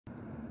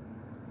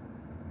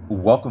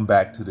Welcome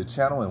back to the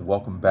channel and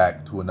welcome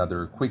back to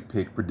another quick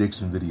pick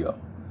prediction video.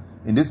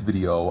 In this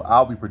video,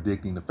 I'll be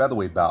predicting the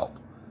featherweight bout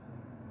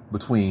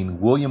between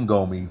William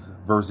Gomis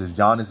versus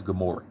Yanis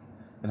Ghemmouri.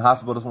 And how I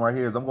feel about this one right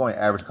here is I'm going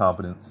average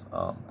confidence.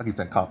 I keep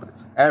saying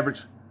confidence.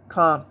 Average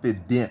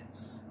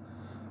confidence.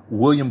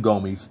 William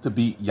Gomis to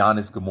beat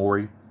Yanis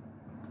Ghemmouri.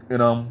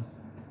 And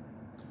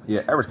yeah,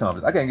 average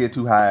confidence. I can't get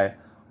too high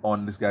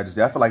on this guy just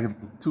yet. I feel like his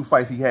two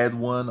fights he has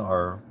won,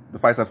 or the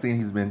fights I've seen,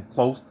 he's been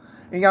close.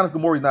 And Yanis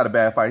Ghemmouri is not a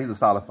bad fighter. He's a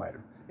solid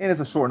fighter. And it's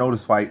a short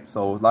notice fight,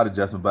 so a lot of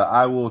adjustment. But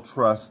I will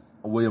trust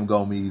William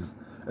Gomis'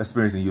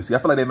 experience in UFC. I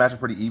feel like they match up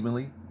pretty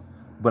evenly.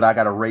 But I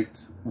got to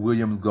rate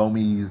William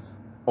Gomis'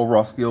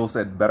 overall skill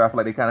set better. I feel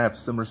like they kind of have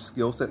similar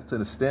skill sets to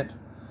an extent.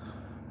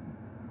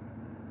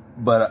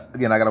 But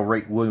again, I got to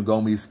rate William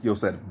Gomis' skill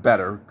set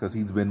better because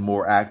he's been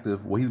more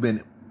active. Well, he's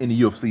been in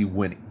the UFC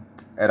winning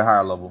at a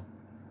higher level.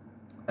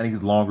 I think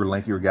he's a longer,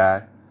 lankier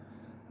guy.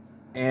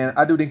 And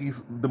I do think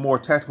he's the more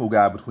technical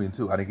guy between the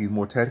two. I think he's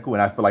more technical,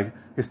 and I feel like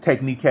his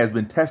technique has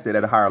been tested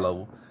at a higher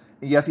level.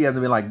 And yes, he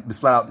hasn't been like just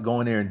flat out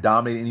going there and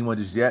dominating anyone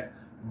just yet.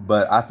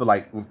 But I feel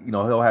like, you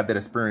know, he'll have that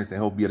experience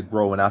and he'll be able to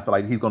grow. And I feel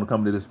like he's going to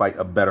come into this fight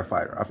a better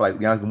fighter. I feel like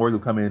Yanis Ghemmouri will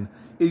come in,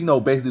 you know,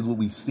 basically what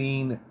we've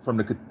seen from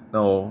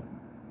the,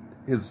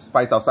 his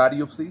fights outside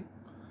the UFC.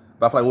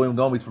 But I feel like William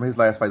Gomis from his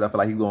last fight, I feel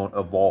like he's going to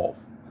evolve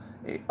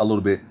a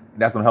little bit.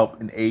 And that's going to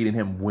help and aid in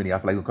him winning. I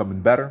feel like he'll come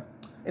in better.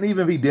 And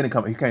even if he didn't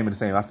come, he came in the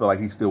same, I feel like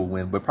he still would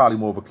win, but probably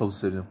more of a close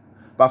decision.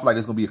 But I feel like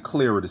there's going to be a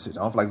clearer decision.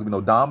 I don't feel like there's going to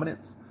be no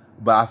dominance,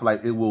 but I feel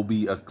like it will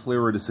be a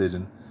clearer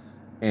decision.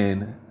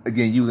 And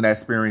again, using that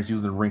experience,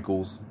 using the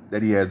wrinkles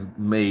that he has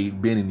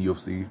made, been in the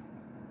UFC,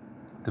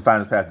 to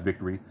find his path to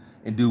victory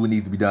and do what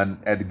needs to be done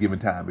at the given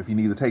time. If he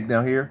needs a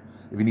takedown here,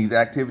 if he needs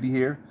activity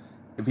here,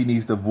 if he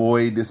needs to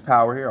avoid this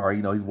power here, or,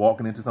 you know, he's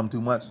walking into something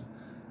too much,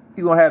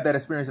 he's going to have that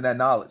experience and that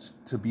knowledge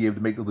to be able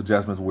to make those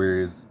adjustments,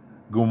 whereas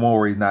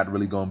Ghemmouri is not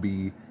really going to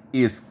be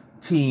is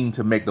keen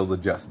to make those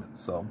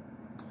adjustments. So,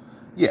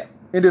 yeah.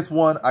 In this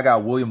one, I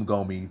got William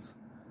Gomis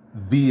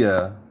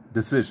via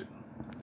decision.